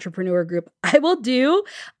All In Entrepreneur group, I will do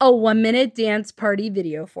a 1-minute dance party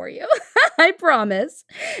video for you. I promise.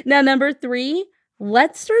 Now, number 3,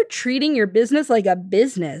 let's start treating your business like a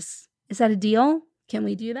business. Is that a deal? Can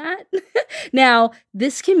we do that? Now,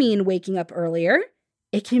 this can mean waking up earlier.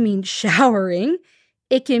 It can mean showering.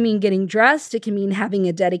 It can mean getting dressed. It can mean having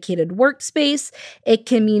a dedicated workspace. It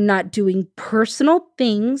can mean not doing personal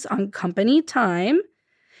things on company time.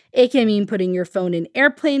 It can mean putting your phone in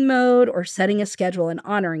airplane mode or setting a schedule and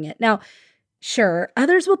honoring it. Now, sure,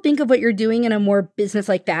 others will think of what you're doing in a more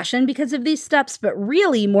business-like fashion because of these steps, but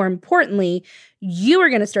really, more importantly, you are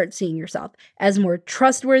going to start seeing yourself as more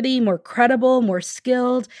trustworthy, more credible, more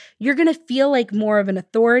skilled. You're going to feel like more of an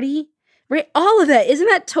authority. Right? All of that. Isn't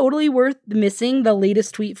that totally worth missing the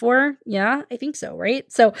latest tweet for? Yeah, I think so, right?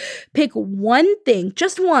 So pick one thing,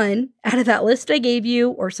 just one out of that list I gave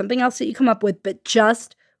you or something else that you come up with, but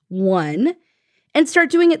just one, and start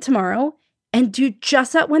doing it tomorrow and do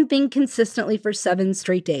just that one thing consistently for 7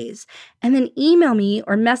 straight days. And then email me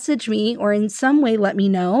or message me or in some way let me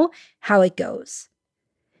know how it goes.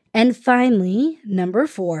 And finally, number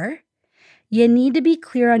 4, You need to be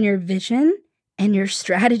clear on your vision and your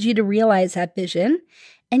strategy to realize that vision.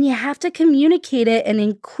 And you have to communicate it and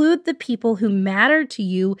include the people who matter to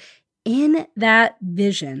you in that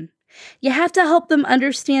vision. You have to help them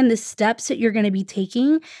understand the steps that you're going to be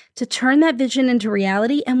taking to turn that vision into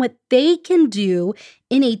reality and what they can do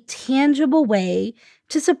in a tangible way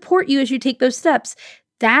to support you as you take those steps.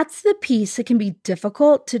 That's the piece that can be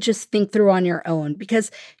difficult to just think through on your own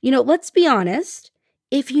because, let's be honest,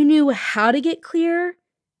 if you knew how to get clear,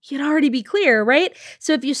 you'd already be clear, right?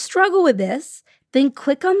 So if you struggle with this, then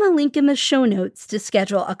click on the link in the show notes to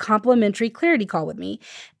schedule a complimentary clarity call with me.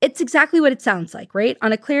 It's exactly what it sounds like, right?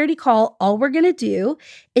 On a clarity call, all we're going to do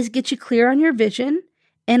is get you clear on your vision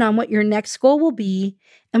and on what your next goal will be.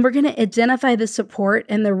 And we're going to identify the support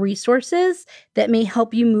and the resources that may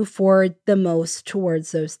help you move forward the most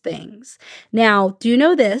towards those things. Now, do you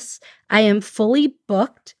know this? I am fully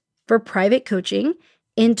booked for private coaching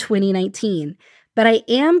in 2019, but I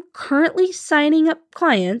am currently signing up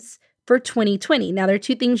clients for 2020. Now, there are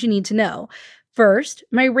two things you need to know. First,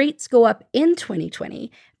 my rates go up in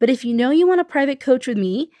 2020, but if you know you want a private coach with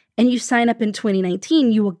me and you sign up in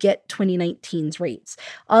 2019, you will get 2019's rates.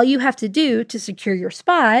 All you have to do to secure your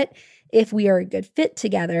spot, if we are a good fit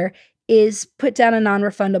together, is put down a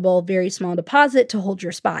non-refundable, very small deposit to hold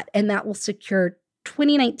your spot, and that will secure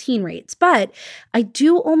 2019 rates. But I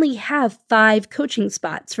do only have 5 coaching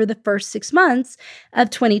spots for the first 6 months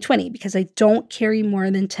of 2020 because I don't carry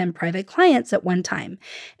more than 10 private clients at one time.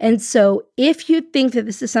 And so if you think that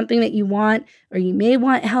this is something that you want, or you may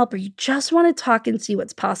want help, or you just want to talk and see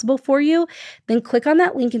what's possible for you, then click on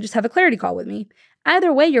that link and just have a clarity call with me.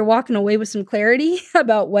 Either way, you're walking away with some clarity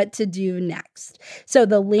about what to do next. So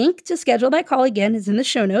the link to schedule that call again is in the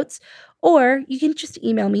show notes, or you can just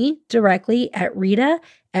email me directly at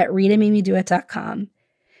rita@ritamademeit.com.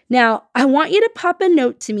 Now, I want you to pop a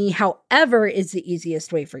note to me however is the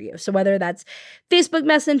easiest way for you. So whether that's Facebook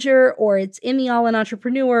Messenger, or it's in the All-In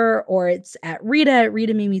Entrepreneur, or it's at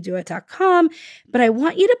rita@ritamademeit.com, but I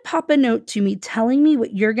want you to pop a note to me telling me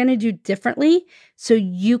what you're going to do differently so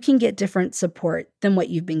you can get different support than what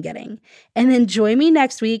you've been getting. And then join me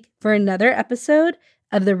next week for another episode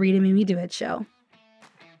of the Rita Made Me Do It show.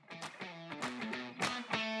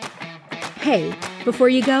 Hey, before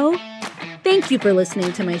you go, thank you for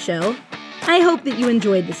listening to my show. I hope that you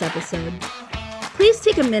enjoyed this episode. Please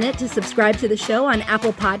take a minute to subscribe to the show on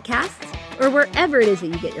Apple Podcasts or wherever it is that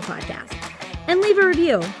you get your podcasts, and leave a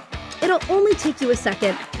review. It'll only take you a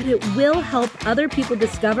second, but it will help other people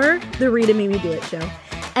discover the Rita Made Me Do It show.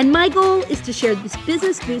 And my goal is to share this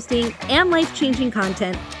business-boosting and life-changing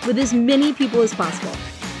content with as many people as possible.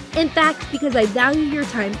 In fact, because I value your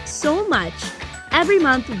time so much, every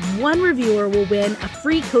month, one reviewer will win a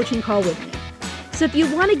free coaching call with me. So if you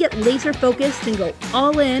want to get laser focused and go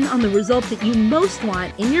all in on the result that you most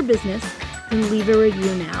want in your business, then leave a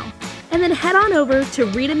review now. And then head on over to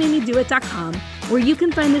ritamademeidoit.com where you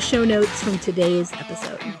can find the show notes from today's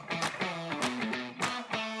episode.